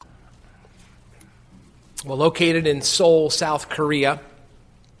Well, located in Seoul, South Korea,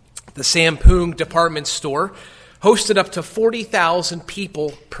 the Sampoong department store hosted up to 40,000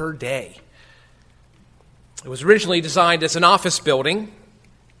 people per day. It was originally designed as an office building,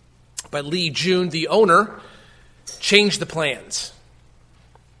 but Lee Jun, the owner, changed the plans.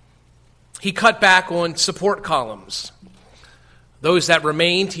 He cut back on support columns. Those that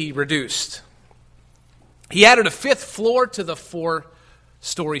remained, he reduced. He added a fifth floor to the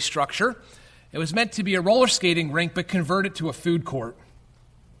four-story structure. It was meant to be a roller skating rink, but converted to a food court.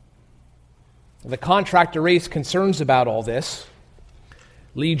 The contractor raised concerns about all this.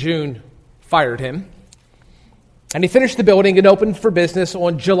 Lee Jun fired him. And he finished the building and opened for business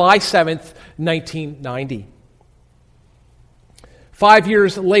on July 7th, 1990. 5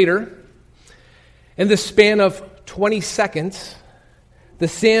 years later, in the span of 20 seconds, the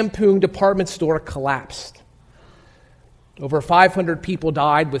Sampoong department store collapsed. Over 500 people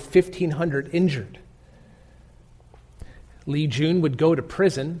died, with 1,500 injured. Lee Jun would go to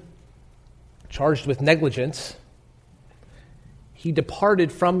prison, charged with negligence. He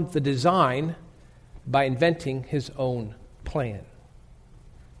departed from the design by inventing his own plan.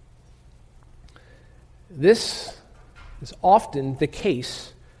 This is often the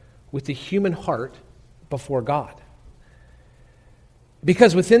case with the human heart before God.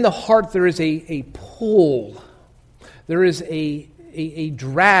 Because within the heart there is a pull. There is a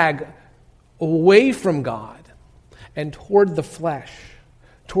drag away from God and toward the flesh,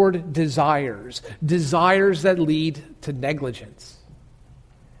 toward desires that lead to negligence.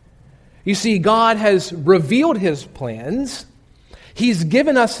 You see, God has revealed his plans. He's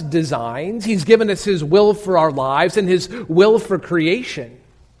given us designs. He's given us his will for our lives and his will for creation.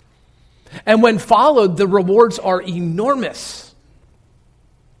 And when followed, the rewards are enormous.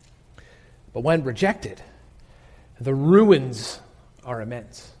 But when rejected, the ruins are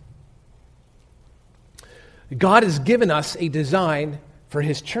immense. God has given us a design for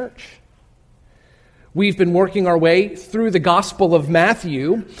his church. We've been working our way through the Gospel of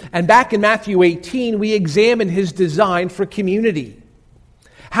Matthew, and back in Matthew 18, we examined his design for community.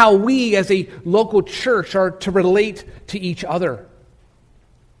 How we as a local church are to relate to each other.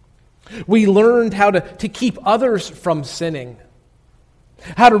 We learned how to keep others from sinning,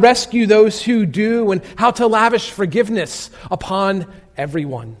 how to rescue those who do, and how to lavish forgiveness upon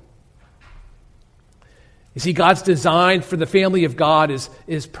everyone. You see, God's design for the family of God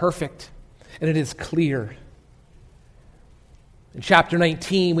is perfect, and it is clear. In chapter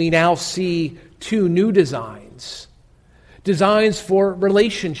 19, we now see two new designs. Designs for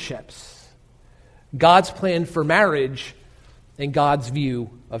relationships, God's plan for marriage, and God's view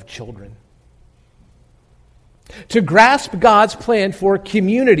of children. To grasp God's plan for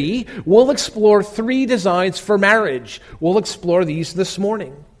community, we'll explore three designs for marriage. We'll explore these this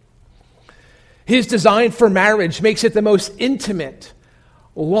morning. His design for marriage makes it the most intimate,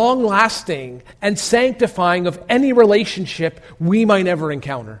 long-lasting, and sanctifying of any relationship we might ever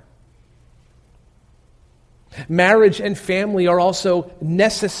encounter. Marriage and family are also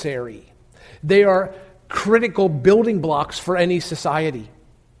necessary. They are critical building blocks for any society.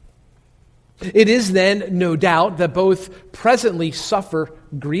 It is then, no doubt, that both presently suffer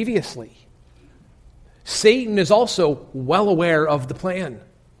grievously. Satan is also well aware of the plan.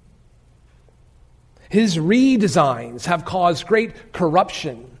 His redesigns have caused great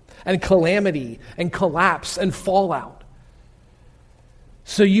corruption and calamity and collapse and fallout.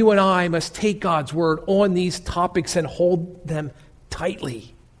 So you and I must take God's word on these topics and hold them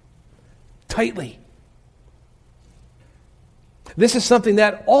tightly. Tightly. This is something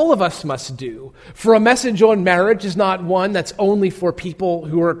that all of us must do. For a message on marriage is not one that's only for people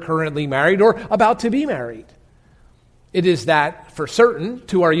who are currently married or about to be married. It is that, for certain,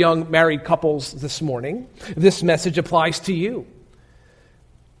 to our young married couples this morning, this message applies to you.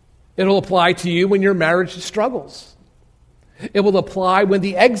 It'll apply to you when your marriage struggles. It will apply when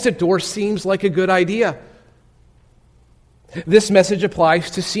the exit door seems like a good idea. This message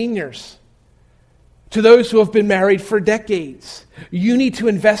applies to seniors, to those who have been married for decades. You need to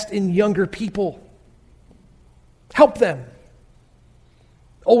invest in younger people. Help them.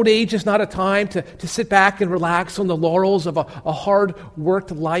 Old age is not a time to sit back and relax on the laurels of a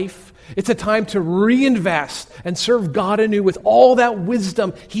hard-worked life. It's a time to reinvest and serve God anew with all that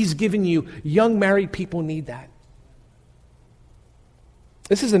wisdom he's given you. Young married people need that.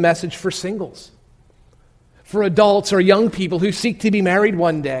 This is a message for singles, for adults or young people who seek to be married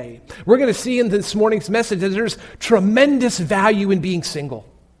one day. We're going to see in this morning's message that there's tremendous value in being single.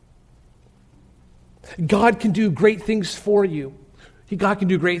 God can do great things for you. God can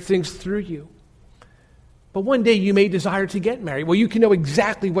do great things through you. But one day you may desire to get married. Well, you can know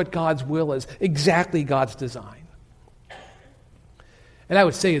exactly what God's will is, exactly God's design. And I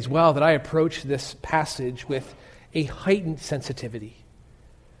would say as well that I approach this passage with a heightened sensitivity.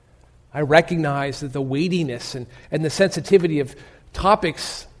 I recognize that the weightiness and the sensitivity of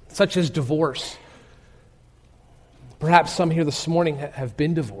topics such as divorce. Perhaps some here this morning have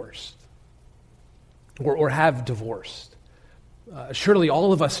been divorced or have divorced. Surely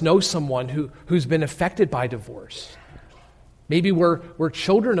all of us know someone who's been affected by divorce. Maybe we're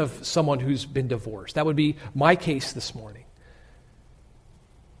children of someone who's been divorced. That would be my case this morning.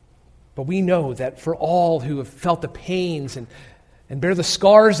 But we know that for all who have felt the pains and bear the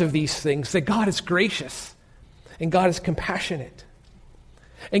scars of these things, that God is gracious and God is compassionate.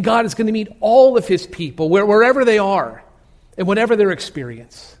 And God is going to meet all of his people wherever they are and whatever their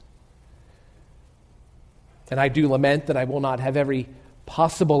experience. And I do lament that I will not have every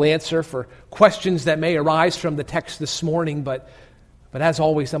possible answer for questions that may arise from the text this morning, but as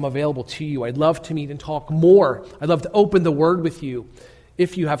always, I'm available to you. I'd love to meet and talk more. I'd love to open the Word with you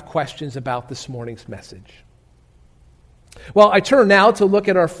if you have questions about this morning's message. Well, I turn now to look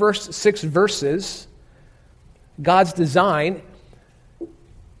at our first 6 verses, God's design.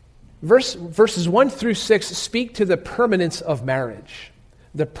 Verses 1 through 6 speak to the permanence of marriage.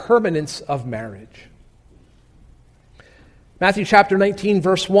 The permanence of marriage. Matthew chapter 19,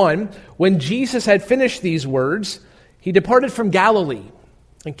 verse 1, when Jesus had finished these words, he departed from Galilee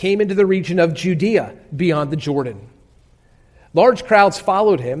and came into the region of Judea beyond the Jordan. Large crowds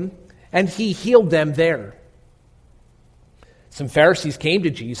followed him, and he healed them there. Some Pharisees came to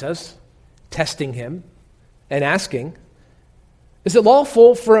Jesus, testing him and asking, "Is it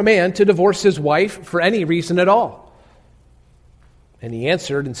lawful for a man to divorce his wife for any reason at all?" And he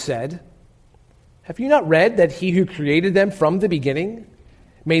answered and said, "Have you not read that he who created them from the beginning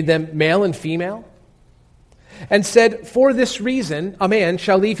made them male and female? And said, 'For this reason a man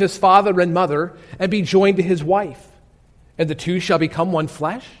shall leave his father and mother and be joined to his wife, and the two shall become one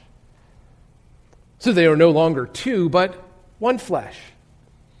flesh?' So they are no longer two, but one flesh.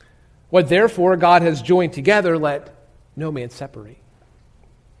 What therefore God has joined together, let no man separate."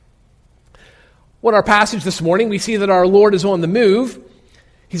 What our passage this morning, we see that our Lord is on the move.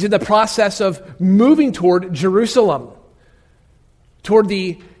 He's in the process of moving toward Jerusalem, toward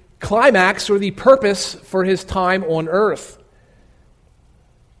the climax or the purpose for his time on earth.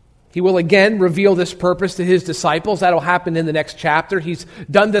 He will again reveal this purpose to his disciples. That'll happen in the next chapter. He's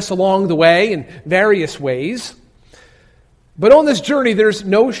done this along the way in various ways. But on this journey, there's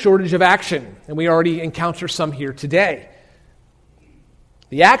no shortage of action, and we already encounter some here today.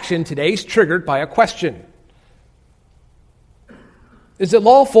 The action today is triggered by a question. Is it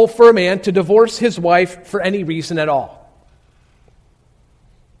lawful for a man to divorce his wife for any reason at all?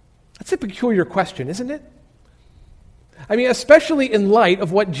 That's a peculiar question, isn't it? I mean, especially in light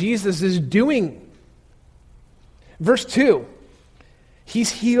of what Jesus is doing. Verse 2, he's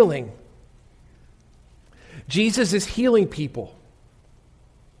healing. Jesus is healing people.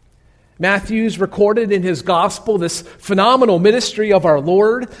 Matthew's recorded in his gospel this phenomenal ministry of our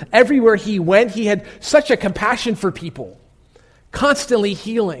Lord. Everywhere he went, he had such a compassion for people, constantly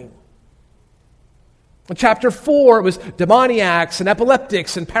healing. In chapter 4, it was demoniacs and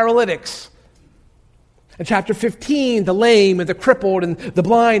epileptics and paralytics. In chapter 15, the lame and the crippled and the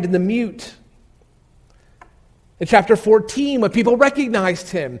blind and the mute. In chapter 14, when people recognized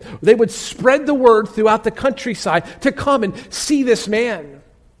him, they would spread the word throughout the countryside to come and see this man.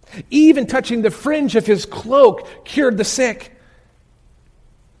 Even touching the fringe of his cloak cured the sick.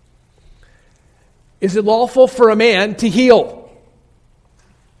 Is it lawful for a man to heal?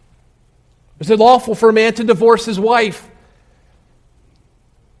 Is it lawful for a man to divorce his wife?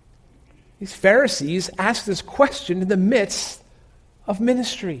 These Pharisees asked this question in the midst of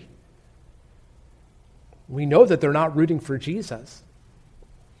ministry. We know that they're not rooting for Jesus.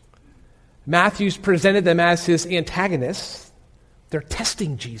 Matthew's presented them as his antagonists. They're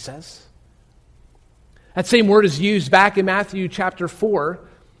testing Jesus. That same word is used back in Matthew chapter 4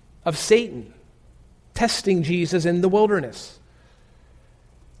 of Satan, testing Jesus in the wilderness.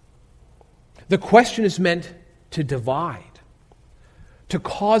 The question is meant to divide, to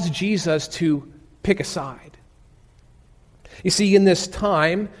cause Jesus to pick a side. You see, in this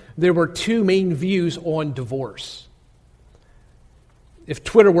time, there were two main views on divorce. If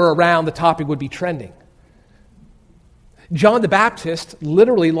Twitter were around, the topic would be trending. John the Baptist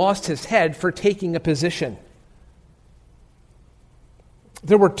literally lost his head for taking a position.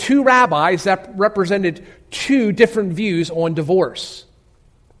 There were two rabbis that represented two different views on divorce.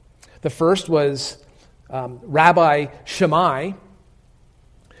 The first was Rabbi Shammai.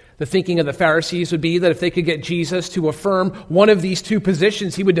 The thinking of the Pharisees would be that if they could get Jesus to affirm one of these two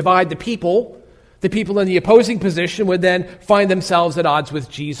positions, he would divide the people. The people in the opposing position would then find themselves at odds with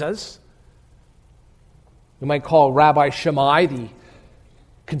Jesus. We might call Rabbi Shammai the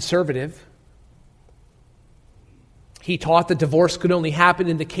conservative. He taught that divorce could only happen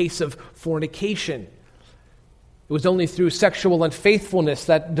in the case of fornication. It was only through sexual unfaithfulness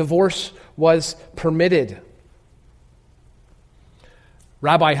that divorce was permitted.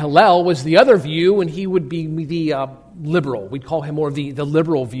 Rabbi Hillel was the other view, and he would be the liberal. We'd call him more of the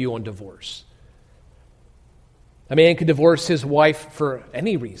liberal view on divorce. A man could divorce his wife for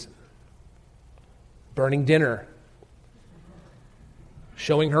any reason. Burning dinner,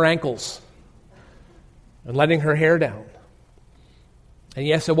 showing her ankles, and letting her hair down. And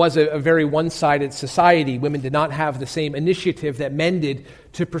yes, it was a very one-sided society. Women did not have the same initiative that men did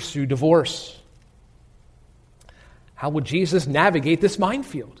to pursue divorce. How will Jesus navigate this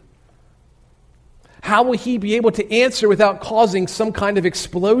minefield? How will he be able to answer without causing some kind of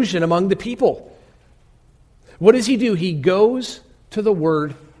explosion among the people? What does he do? He goes to the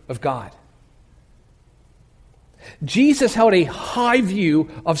Word of God. Jesus held a high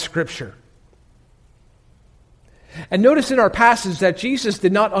view of Scripture. And notice in our passage that Jesus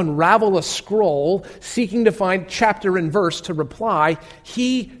did not unravel a scroll seeking to find chapter and verse to reply.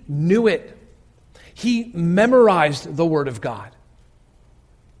 He knew it. He memorized the Word of God.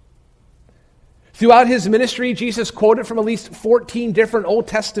 Throughout his ministry, Jesus quoted from at least 14 different Old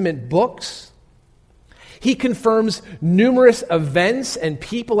Testament books. He confirms numerous events and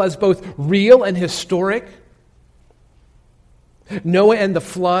people as both real and historic. Noah and the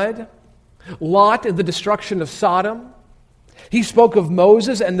flood, Lot and the destruction of Sodom. He spoke of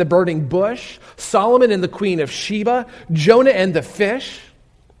Moses and the burning bush, Solomon and the queen of Sheba, Jonah and the fish.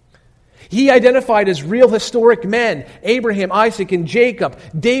 He identified as real historic men, Abraham, Isaac, and Jacob,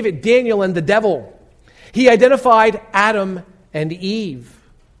 David, Daniel, and the devil. He identified Adam and Eve.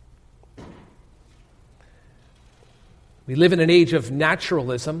 We live in an age of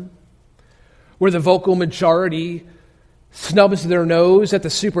naturalism, where the vocal majority snubs their nose at the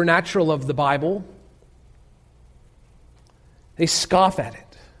supernatural of the Bible. They scoff at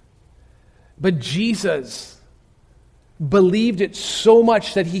it. But Jesus believed it so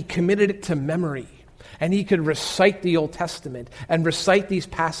much that he committed it to memory. And he could recite the Old Testament and recite these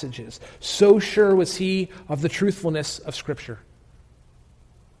passages. So sure was he of the truthfulness of Scripture.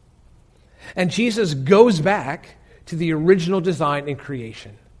 And Jesus goes back to the original design in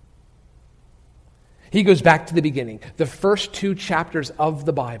creation. He goes back to the beginning, the first two chapters of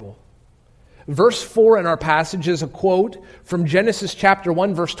the Bible. Verse 4 in our passage is a quote from Genesis chapter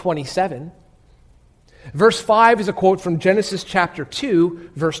 1, verse 27. Verse 5 is a quote from Genesis chapter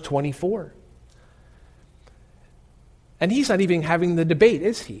 2, verse 24. And he's not even having the debate,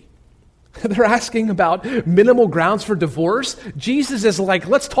 is he? They're asking about minimal grounds for divorce. Jesus is like,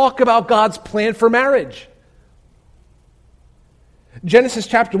 let's talk about God's plan for marriage. Genesis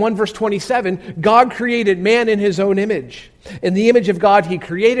chapter 1, verse 27, God created man in his own image. In the image of God, he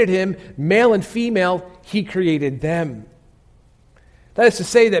created him, male and female, he created them. That is to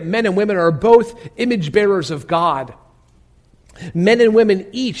say that men and women are both image bearers of God. Men and women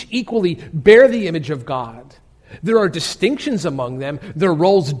each equally bear the image of God. There are distinctions among them. Their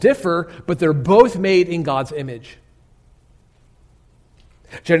roles differ, but they're both made in God's image.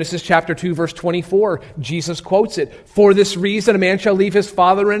 Genesis chapter 2, verse 24, Jesus quotes it. For this reason, a man shall leave his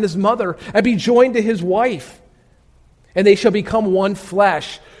father and his mother and be joined to his wife, and they shall become one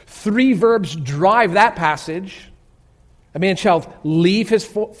flesh. Three verbs drive that passage. A man shall leave his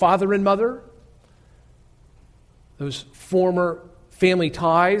father and mother. Those former family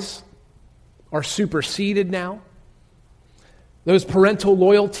ties are superseded now. Those parental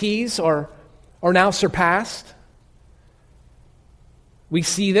loyalties are now surpassed. We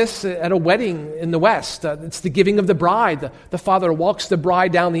see this at a wedding in the West. It's the giving of the bride. The father walks the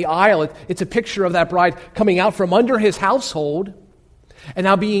bride down the aisle. It's a picture of that bride coming out from under his household and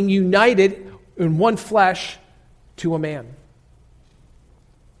now being united in one flesh to a man.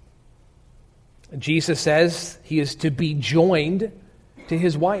 Jesus says he is to be joined to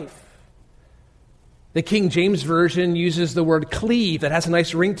his wife. The King James Version uses the word cleave. That has a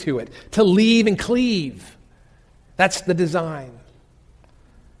nice ring to it. To leave and cleave. That's the design.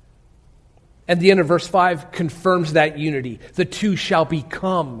 And the end of verse 5 confirms that unity. The two shall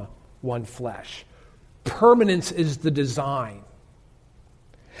become one flesh. Permanence is the design.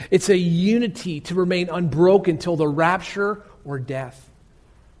 It's a unity to remain unbroken till the rapture or death.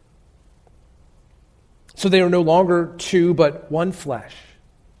 So they are no longer two, but one flesh.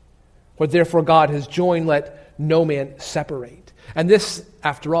 What therefore God has joined, let no man separate. And this,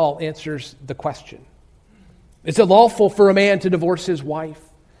 after all, answers the question. Is it lawful for a man to divorce his wife?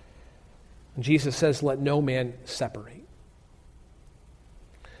 And Jesus says, let no man separate.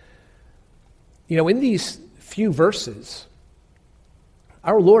 In these few verses,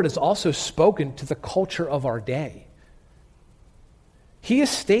 our Lord has also spoken to the culture of our day. He has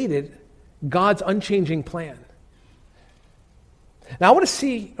stated God's unchanging plan. Now, I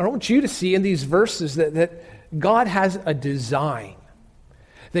want you to see in these verses that God has a design,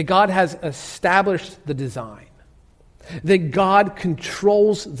 that God has established the design, that God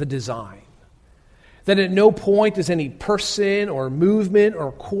controls the design, that at no point does any person or movement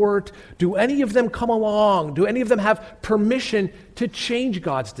or court, do any of them come along, do any of them have permission to change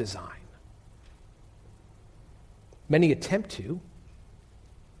God's design. Many attempt to.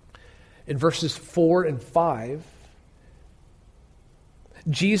 In verses 4 and 5,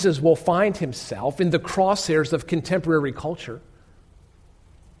 Jesus will find himself in the crosshairs of contemporary culture.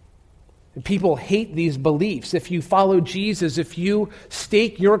 People hate these beliefs. If you follow Jesus, if you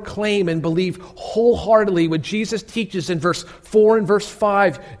stake your claim and believe wholeheartedly what Jesus teaches in verse 4 and verse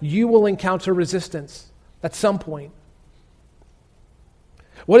 5, you will encounter resistance at some point.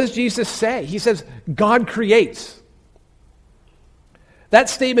 What does Jesus say? He says, God creates. That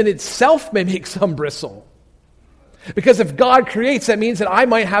statement itself may make some bristle. Because if God creates, that means that I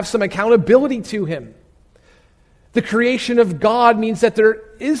might have some accountability to him. The creation of God means that there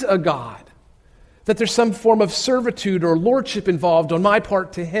is a God, that there's some form of servitude or lordship involved on my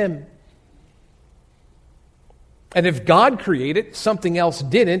part to him. And if God created, something else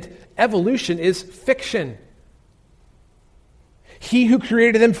didn't, evolution is fiction. He who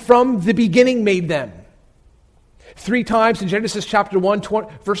created them from the beginning made them. 3 times in Genesis chapter 1,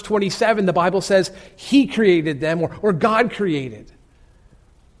 verse 27, the Bible says he created them, or God created.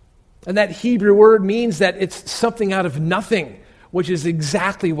 And that Hebrew word means that it's something out of nothing, which is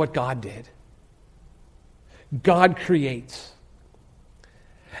exactly what God did. God creates.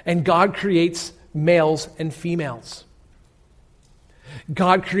 And God creates males and females.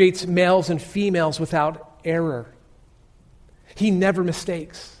 God creates males and females without error. He never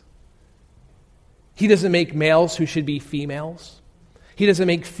mistakes. He doesn't make males who should be females. He doesn't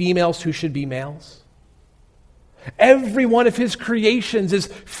make females who should be males. Every one of his creations is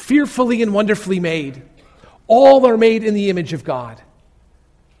fearfully and wonderfully made. All are made in the image of God.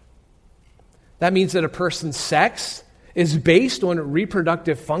 That means that a person's sex is based on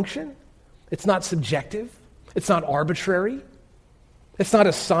reproductive function. It's not subjective. It's not arbitrary. It's not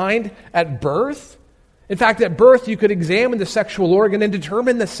assigned at birth. In fact, at birth, you could examine the sexual organ and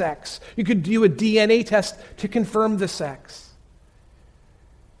determine the sex. You could do a DNA test to confirm the sex.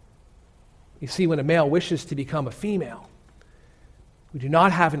 You see, when a male wishes to become a female, we do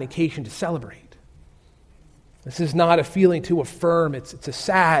not have an occasion to celebrate. This is not a feeling to affirm. It's a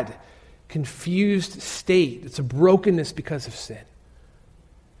sad, confused state. It's a brokenness because of sin.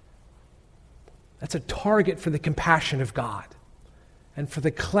 That's a target for the compassion of God and for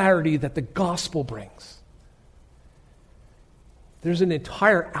the clarity that the gospel brings. There's an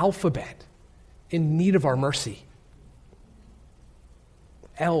entire alphabet in need of our mercy.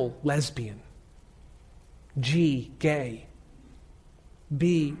 L, lesbian. G, gay.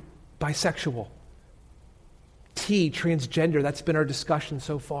 B, bisexual. T, transgender. That's been our discussion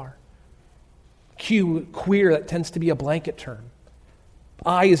so far. Q, queer. That tends to be a blanket term.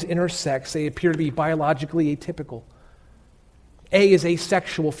 I is intersex. They appear to be biologically atypical. A is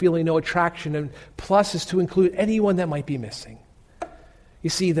asexual, feeling no attraction. And plus is to include anyone that might be missing. You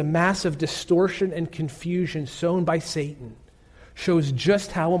see, the massive distortion and confusion sown by Satan shows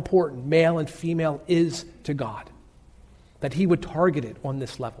just how important male and female is to God, that he would target it on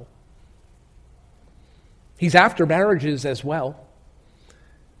this level. He's after marriages as well.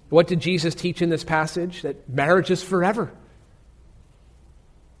 What did Jesus teach in this passage? That marriage is forever.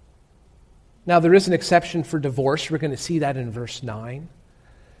 Now, there is an exception for divorce. We're going to see that in verse 9.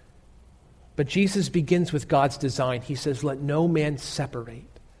 But Jesus begins with God's design. He says, let no man separate.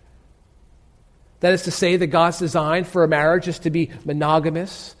 That is to say that God's design for a marriage is to be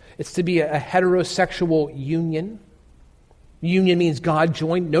monogamous. It's to be a heterosexual union. Union means God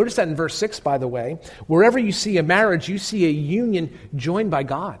joined. Notice that in verse 6, by the way. Wherever you see a marriage, you see a union joined by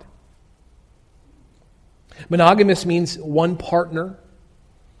God. Monogamous means one partner.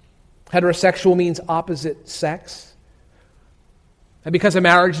 Heterosexual means opposite sex. And because a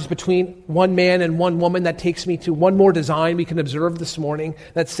marriage is between one man and one woman, that takes me to one more design we can observe this morning,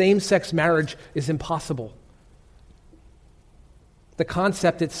 that same-sex marriage is impossible. The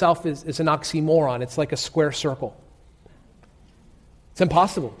concept itself is an oxymoron. It's like a square circle. It's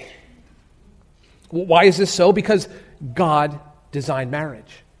impossible. Why is this so? Because God designed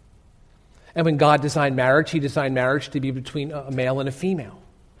marriage. And when God designed marriage, he designed marriage to be between a male and a female.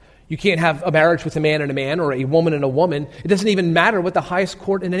 You can't have a marriage with a man and a man or a woman and a woman. It doesn't even matter what the highest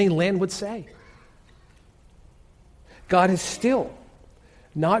court in any land would say. God has still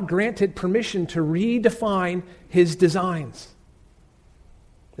not granted permission to redefine his designs.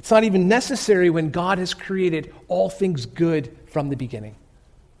 It's not even necessary when God has created all things good from the beginning.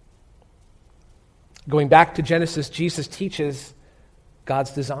 Going back to Genesis, Jesus teaches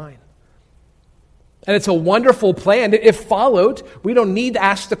God's design. And it's a wonderful plan. If followed, we don't need to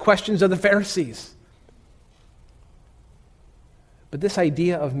ask the questions of the Pharisees. But this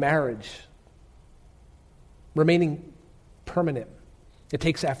idea of marriage remaining permanent, it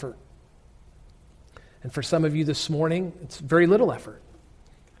takes effort. And for some of you this morning, it's very little effort.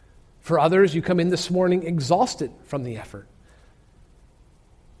 For others, you come in this morning exhausted from the effort.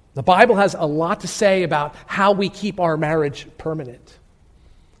 The Bible has a lot to say about how we keep our marriage permanent.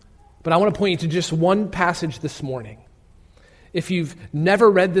 But I want to point you to just one passage this morning. If you've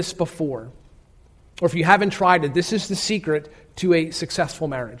never read this before, or if you haven't tried it, this is the secret to a successful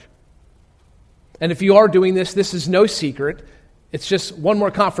marriage. And if you are doing this, this is no secret. It's just one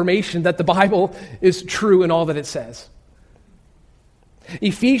more confirmation that the Bible is true in all that it says.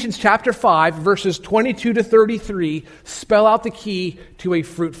 Ephesians chapter 5, verses 22 to 33 spell out the key to a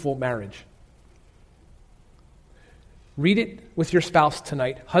fruitful marriage. Read it with your spouse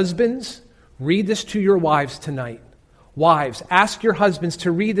tonight. Husbands, read this to your wives tonight. Wives, ask your husbands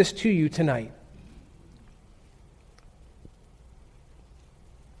to read this to you tonight.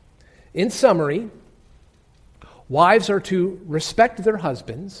 In summary, wives are to respect their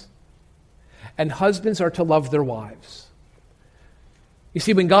husbands, and husbands are to love their wives. You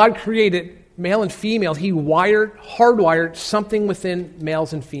see, when God created male and female, he hardwired something within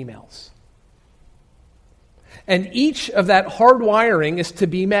males and females. And each of that hardwiring is to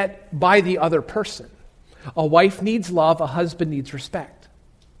be met by the other person. A wife needs love, a husband needs respect.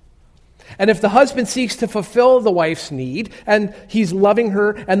 And if the husband seeks to fulfill the wife's need, and he's loving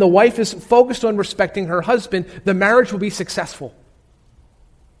her, and the wife is focused on respecting her husband, the marriage will be successful.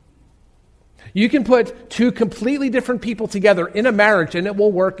 You can put two completely different people together in a marriage, and it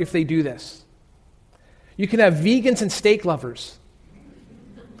will work if they do this. You can have vegans and steak lovers.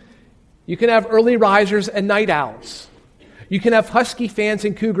 You can have early risers and night owls. You can have Husky fans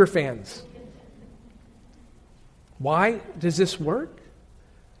and Cougar fans. Why does this work?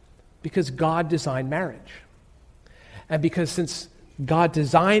 Because God designed marriage. And because since God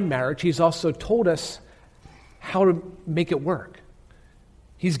designed marriage, he's also told us how to make it work.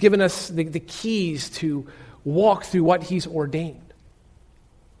 He's given us the keys to walk through what he's ordained.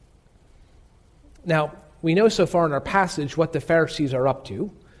 Now, we know so far in our passage what the Pharisees are up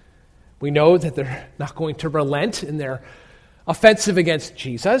to. We know that they're not going to relent in their offensive against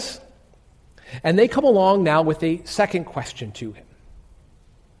Jesus. And they come along now with a second question to him.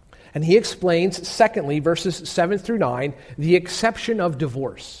 And he explains, secondly, verses 7 through 9, the exception of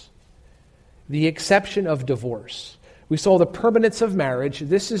divorce. The exception of divorce. We saw the permanence of marriage.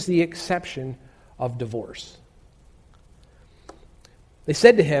 This is the exception of divorce. They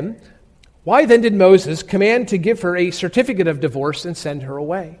said to him, "Why then did Moses command to give her a certificate of divorce and send her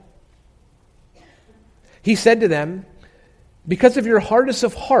away?" He said to them, "Because of your hardness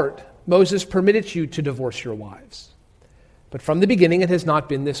of heart, Moses permitted you to divorce your wives. But from the beginning it has not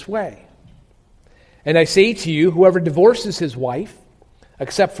been this way. And I say to you, whoever divorces his wife,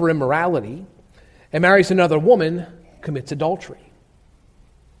 except for immorality, and marries another woman, commits adultery."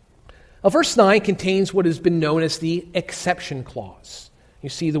 Now, verse 9 contains what has been known as the exception clause. You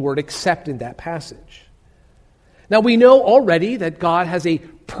see the word "except" in that passage. Now, we know already that God has a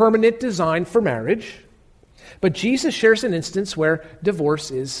permanent design for marriage, but Jesus shares an instance where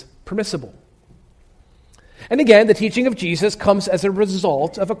divorce is permissible. And again, the teaching of Jesus comes as a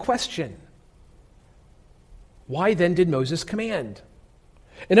result of a question. Why then did Moses command?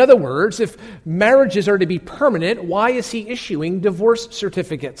 In other words, if marriages are to be permanent, why is he issuing divorce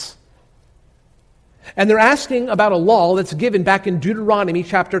certificates? And they're asking about a law that's given back in Deuteronomy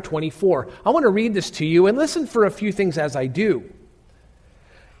chapter 24. I want to read this to you and listen for a few things as I do.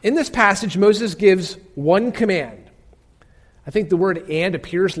 In this passage, Moses gives one command. I think the word "and"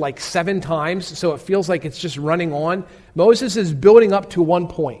 appears like 7 times, so it feels like it's just running on. Moses is building up to one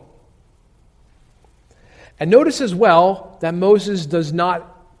point. And notice as well that Moses does not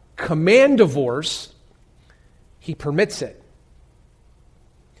command divorce, he permits it.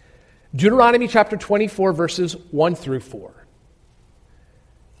 Deuteronomy chapter 24, verses 1 through 4.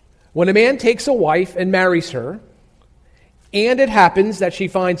 When a man takes a wife and marries her, And it happens that she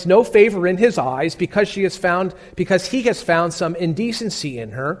finds no favor in his eyes because he has found some indecency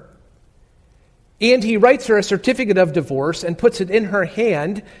in her. And he writes her a certificate of divorce and puts it in her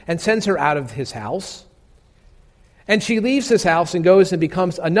hand and sends her out of his house. And she leaves his house and goes and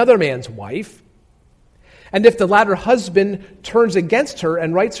becomes another man's wife. And if the latter husband turns against her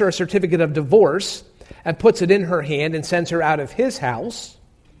and writes her a certificate of divorce and puts it in her hand and sends her out of his house,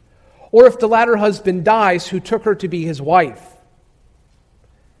 or if the latter husband dies who took her to be his wife,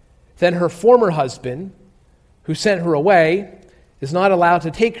 then her former husband, who sent her away, is not allowed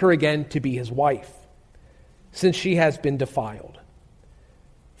to take her again to be his wife, since she has been defiled.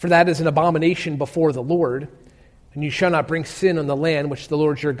 For that is an abomination before the Lord, and you shall not bring sin on the land which the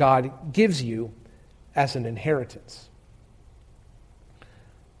Lord your God gives you as an inheritance.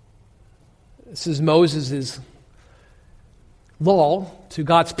 This is Moses' law to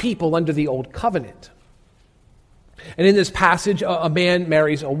God's people under the Old Covenant. And in this passage, a man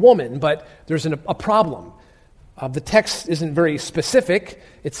marries a woman, but there's a problem. The text isn't very specific.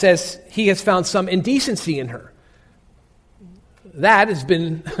 It says he has found some indecency in her. That has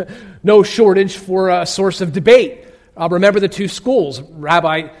been no shortage for a source of debate. Remember the two schools,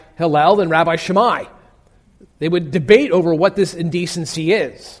 Rabbi Hillel and Rabbi Shammai. They would debate over what this indecency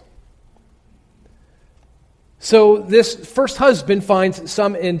is. So this first husband finds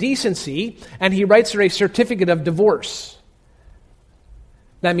some indecency, and he writes her a certificate of divorce.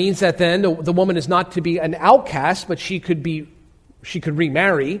 That means that then the woman is not to be an outcast, but she could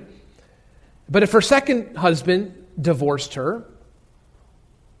remarry. But if her second husband divorced her,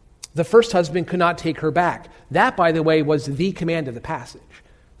 the first husband could not take her back. That, by the way, was the command of the passage.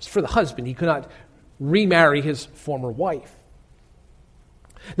 It was for the husband. He could not remarry his former wife.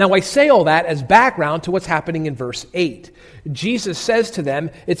 Now, I say all that as background to what's happening in verse 8. Jesus says to them,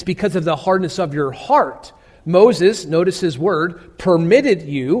 it's because of the hardness of your heart. Moses, notice his word, permitted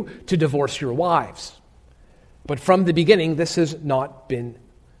you to divorce your wives. But from the beginning, this has not been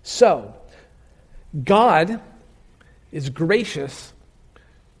so. God is gracious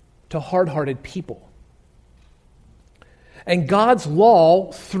to hard-hearted people. And God's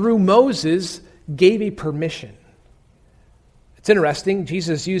law, through Moses, gave a permission. It's interesting,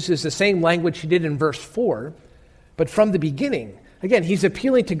 Jesus uses the same language he did in verse 4, but from the beginning, again, he's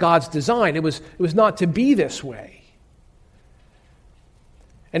appealing to God's design. It was not to be this way.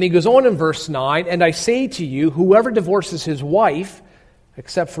 And he goes on in verse 9, and I say to you, whoever divorces his wife,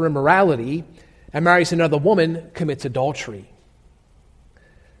 except for immorality, and marries another woman, commits adultery.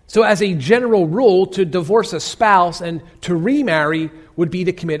 So as a general rule, to divorce a spouse and to remarry would be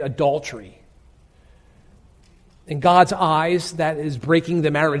to commit adultery. In God's eyes, that is breaking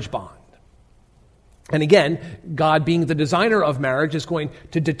the marriage bond. And again, God, being the designer of marriage, is going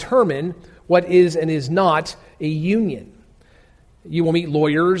to determine what is and is not a union. You will meet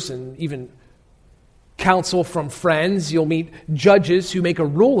lawyers and even counsel from friends. You'll meet judges who make a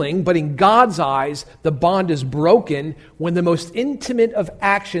ruling, but in God's eyes, the bond is broken when the most intimate of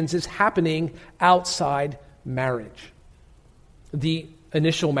actions is happening outside marriage. The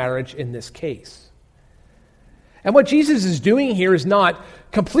initial marriage in this case. And what Jesus is doing here is not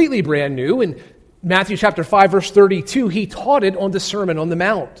completely brand new. In Matthew chapter 5, verse 32, he taught it on the Sermon on the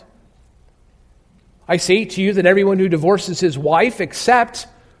Mount. I say to you that everyone who divorces his wife, except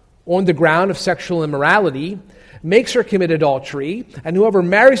on the ground of sexual immorality, makes her commit adultery, and whoever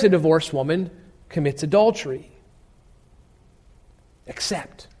marries a divorced woman commits adultery.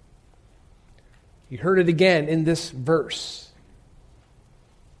 Except. You heard it again in this verse.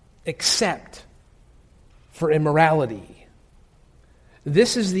 Except for immorality.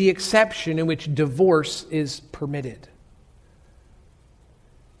 This is the exception in which divorce is permitted.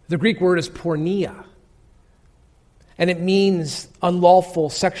 The Greek word is porneia, and it means unlawful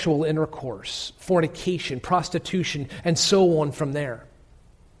sexual intercourse, fornication, prostitution, and so on from there.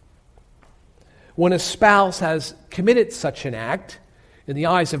 When a spouse has committed such an act, in the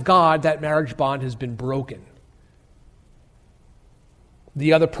eyes of God, that marriage bond has been broken.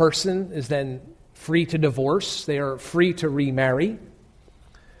 The other person is then free to divorce. They are free to remarry.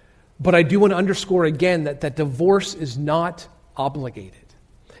 But I do want to underscore again that divorce is not obligated.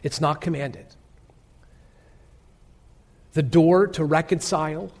 It's not commanded. The door to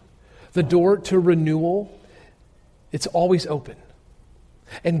reconcile, the door to renewal, it's always open.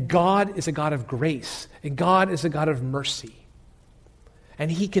 And God is a God of grace, and God is a God of mercy. And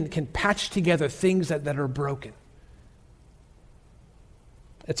he can patch together things that are broken.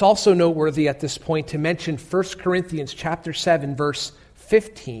 It's also noteworthy at this point to mention 1 Corinthians chapter 7, verse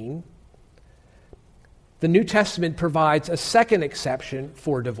 15. The New Testament provides a second exception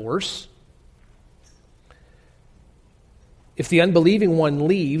for divorce. If the unbelieving one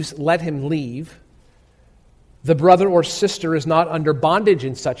leaves, let him leave. The brother or sister is not under bondage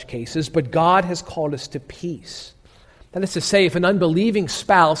in such cases, but God has called us to peace. That is to say, if an unbelieving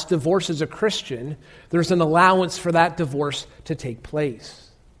spouse divorces a Christian, there's an allowance for that divorce to take place.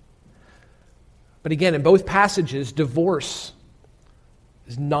 But again, in both passages, divorce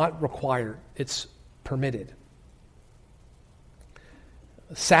is not required. It's permitted.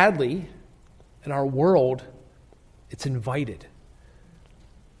 Sadly, in our world, it's invited.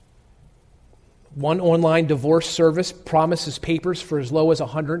 One online divorce service promises papers for as low as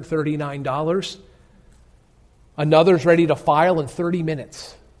 $139. Another's ready to file in 30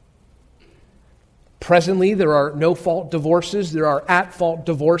 minutes. Presently, there are no-fault divorces, there are at-fault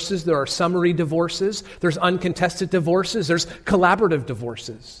divorces, there are summary divorces, there's uncontested divorces, there's collaborative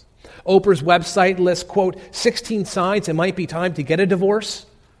divorces. Oprah's website lists, quote, 16 signs it might be time to get a divorce.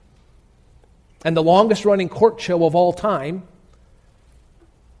 And the longest-running court show of all time,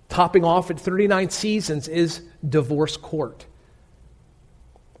 topping off at 39 seasons, is Divorce Court.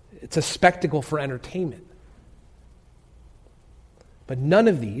 It's a spectacle for entertainment. But none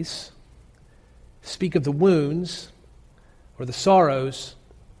of these speak of the wounds or the sorrows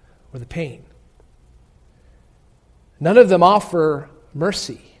or the pain. None of them offer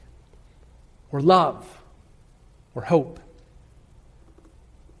mercy or love or hope.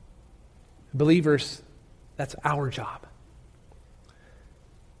 Believers, that's our job.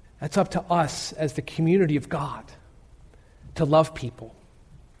 That's up to us as the community of God to love people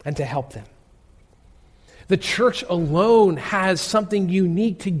and to help them. The church alone has something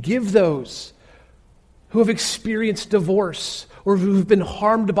unique to give those who have experienced divorce or who have been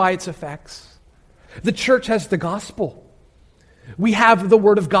harmed by its effects. The church has the gospel. We have the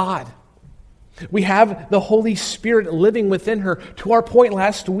Word of God. We have the Holy Spirit living within her. To our point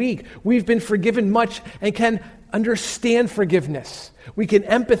last week, we've been forgiven much and can understand forgiveness. We can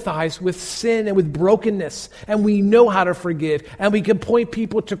empathize with sin and with brokenness, and we know how to forgive, and we can point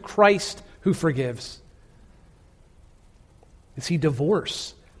people to Christ who forgives. You see,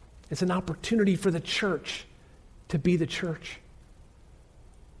 divorce is an opportunity for the church to be the church.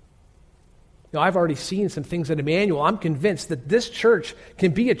 You know, I've already seen some things at Immanuel. I'm convinced that this church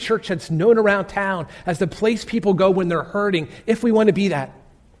can be a church that's known around town as the place people go when they're hurting, if we want to be that.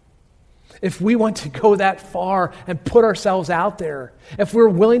 If we want to go that far and put ourselves out there, if we're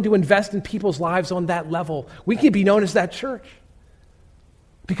willing to invest in people's lives on that level, we can be known as that church.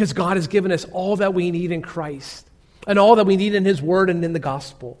 Because God has given us all that we need in Christ and all that we need in His Word and in the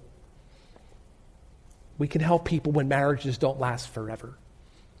gospel. We can help people when marriages don't last forever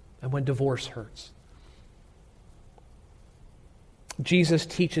and when divorce hurts. Jesus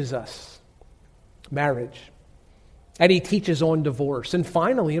teaches us marriage, and He teaches on divorce. And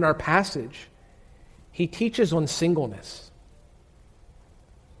finally, in our passage, He teaches on singleness.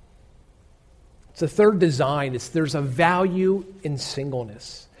 It's the third design. There's a value in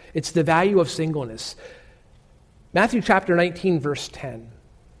singleness. It's the value of singleness. Matthew chapter 19, verse 10.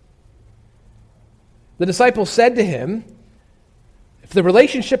 The disciples said to Him, "If the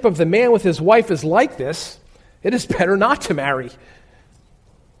relationship of the man with his wife is like this, it is better not to marry."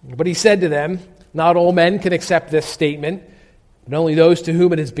 But He said to them, "Not all men can accept this statement, but only those to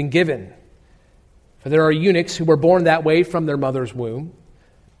whom it has been given. For there are eunuchs who were born that way from their mother's womb,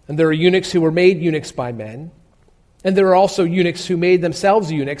 and there are eunuchs who were made eunuchs by men, and there are also eunuchs who made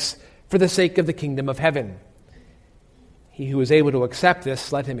themselves eunuchs for the sake of the kingdom of heaven. He who is able to accept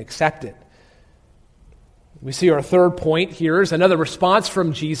this, let him accept it." We see our third point here is another response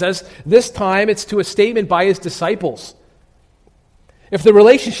from Jesus. This time it's to a statement by His disciples. If the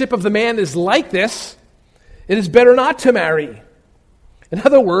relationship of the man is like this, it is better not to marry. In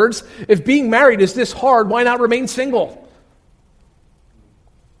other words, if being married is this hard, why not remain single?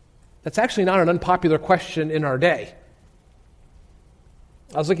 That's actually not an unpopular question in our day.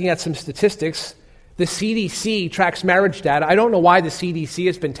 I was looking at some statistics. The CDC tracks marriage data. I don't know why the CDC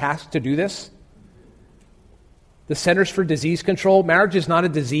has been tasked to do this. The Centers for Disease Control. Marriage is not a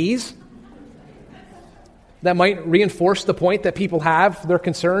disease. That might reinforce the point that people have their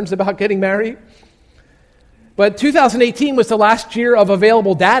concerns about getting married. But 2018 was the last year of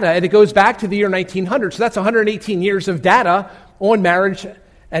available data, and it goes back to the year 1900. So that's 118 years of data on marriage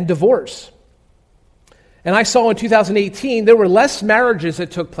and divorce. And I saw in 2018 there were less marriages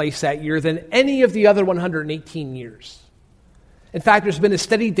that took place that year than any of the other 118 years. In fact, there's been a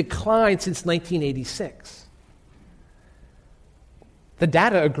steady decline since 1986. The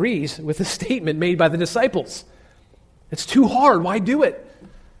data agrees with the statement made by the disciples. It's too hard. Why do it?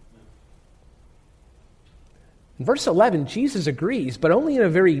 In verse 11, Jesus agrees, but only in a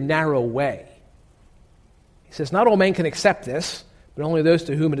very narrow way. He says, not all men can accept this, but only those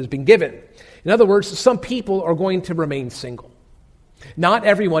to whom it has been given. In other words, some people are going to remain single. Not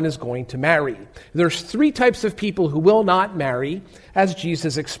everyone is going to marry. There's 3 types of people who will not marry, as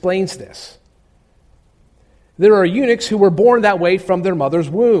Jesus explains this. There are eunuchs who were born that way from their mother's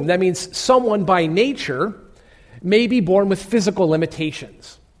womb. That means someone by nature may be born with physical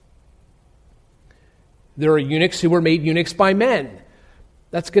limitations. There are eunuchs who were made eunuchs by men.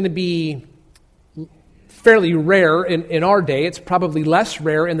 That's going to be fairly rare in our day. It's probably less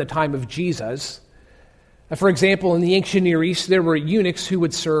rare in the time of Jesus. For example, in the ancient Near East, there were eunuchs who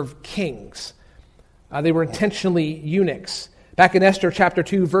would serve kings. They were intentionally eunuchs. Back in Esther chapter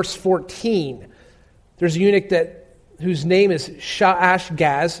 2, verse 14, there's a eunuch whose name is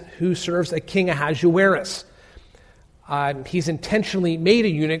Shaashgaz, who serves a king Ahasuerus. He's intentionally made a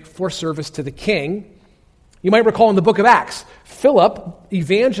eunuch for service to the king. You might recall in the book of Acts, Philip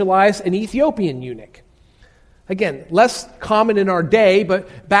evangelized an Ethiopian eunuch. Again, less common in our day,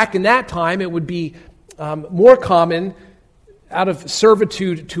 but back in that time it would be more common out of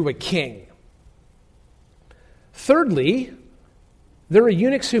servitude to a king. Thirdly, there are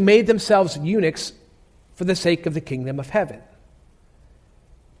eunuchs who made themselves eunuchs for the sake of the kingdom of heaven.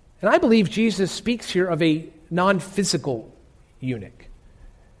 And I believe Jesus speaks here of a non-physical eunuch.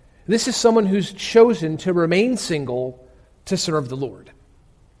 This is someone who's chosen to remain single to serve the Lord.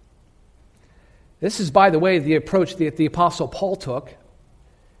 This is, by the way, the approach that the Apostle Paul took.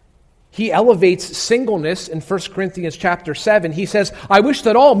 He elevates singleness in 1 Corinthians chapter 7. He says, I wish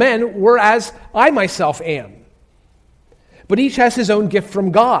that all men were as I myself am. But each has his own gift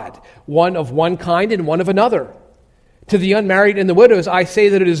from God, one of one kind and one of another. To the unmarried and the widows, I say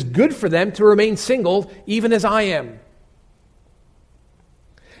that it is good for them to remain single, even as I am.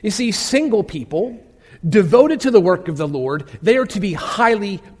 You see, single people, devoted to the work of the Lord, they are to be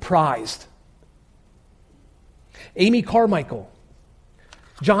highly prized. Amy Carmichael,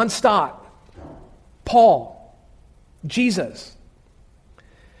 John Stott, Paul, Jesus.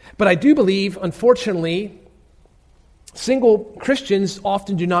 But I do believe, unfortunately, single Christians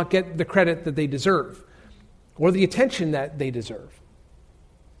often do not get the credit that they deserve or the attention that they deserve.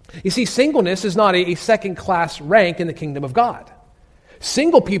 You see, singleness is not a second-class rank in the kingdom of God.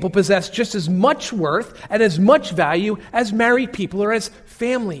 Single people possess just as much worth and as much value as married people or as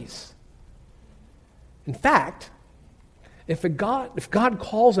families. In fact, if God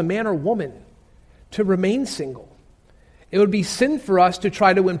calls a man or woman to remain single, it would be sin for us to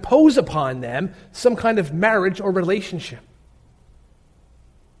try to impose upon them some kind of marriage or relationship.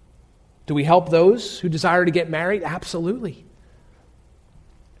 Do we help those who desire to get married? Absolutely.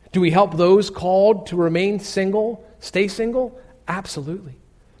 Do we help those called to remain single, stay single? Absolutely.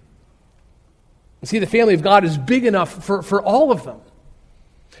 You see, the family of God is big enough for all of them.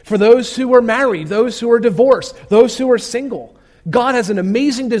 For those who are married, those who are divorced, those who are single. God has an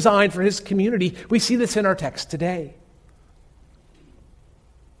amazing design for His community. We see this in our text today.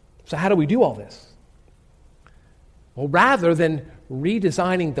 So how do we do all this? Well, rather than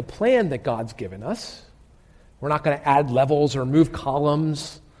redesigning the plan that God's given us, we're not going to add levels or move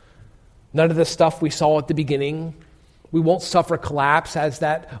columns. None of the stuff we saw at the beginning. We won't suffer collapse as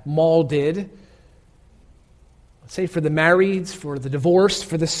that mall did. Let's say for the marrieds, for the divorced,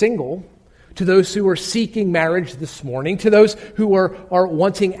 for the single, to those who are seeking marriage this morning, to those who are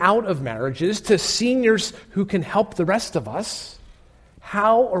wanting out of marriages, to seniors who can help the rest of us,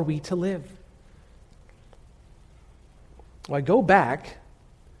 how are we to live? Well, I go back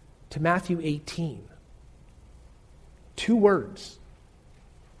to Matthew 18. 2 words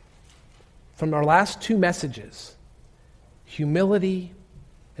from our last 2 messages: humility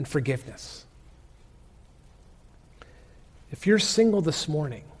and forgiveness. If you're single this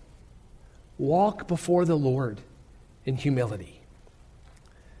morning, walk before the Lord in humility.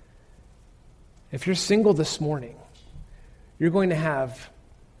 If you're single this morning, you're going to have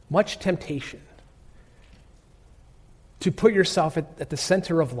much temptation to put yourself at the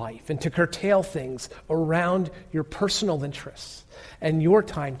center of life and to curtail things around your personal interests and your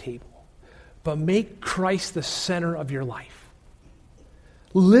timetable. But make Christ the center of your life.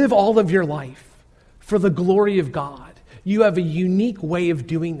 Live all of your life for the glory of God. You have a unique way of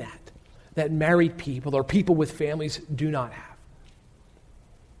doing that married people or people with families do not have.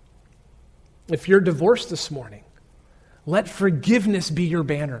 If you're divorced this morning, let forgiveness be your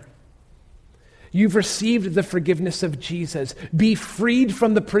banner. You've received the forgiveness of Jesus. Be freed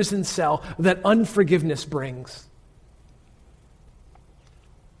from the prison cell that unforgiveness brings.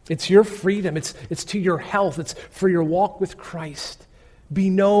 It's your freedom. It's to your health. It's for your walk with Christ. Be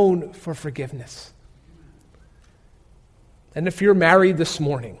known for forgiveness. And if you're married this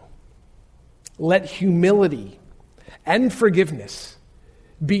morning, let humility and forgiveness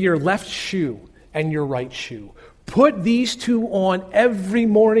be your left shoe and your right shoe. Put these two on every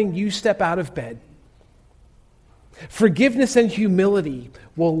morning you step out of bed. Forgiveness and humility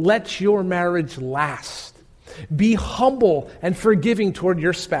will let your marriage last. Be humble and forgiving toward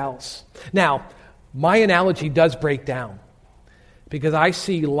your spouse. Now, my analogy does break down because I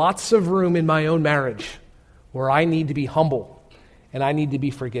see lots of room in my own marriage where I need to be humble and I need to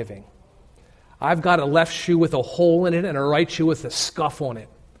be forgiving. I've got a left shoe with a hole in it and a right shoe with a scuff on it.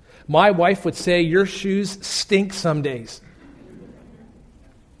 My wife would say, your shoes stink some days.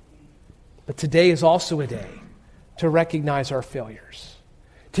 But today is also a day to recognize our failures,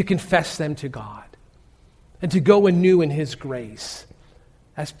 to confess them to God, and to go anew in His grace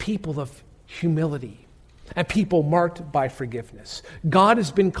as people of humility and people marked by forgiveness. God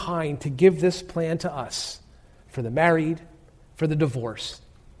has been kind to give this plan to us for the married, for the divorced,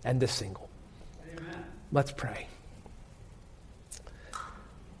 and the single. Amen. Let's pray.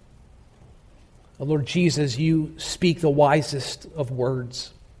 Oh, Lord Jesus, you speak the wisest of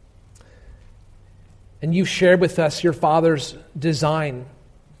words. And you've shared with us your Father's design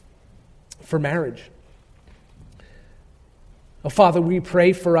for marriage. Oh, Father, we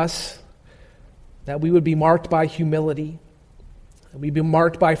pray for us that we would be marked by humility, that we'd be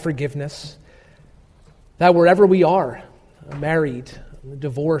marked by forgiveness, that wherever we are, married,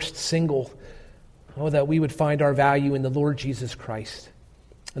 divorced, single, that we would find our value in the Lord Jesus Christ,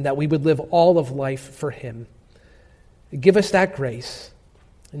 and that we would live all of life for Him. Give us that grace.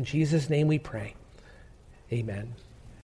 In Jesus' name we pray. Amen.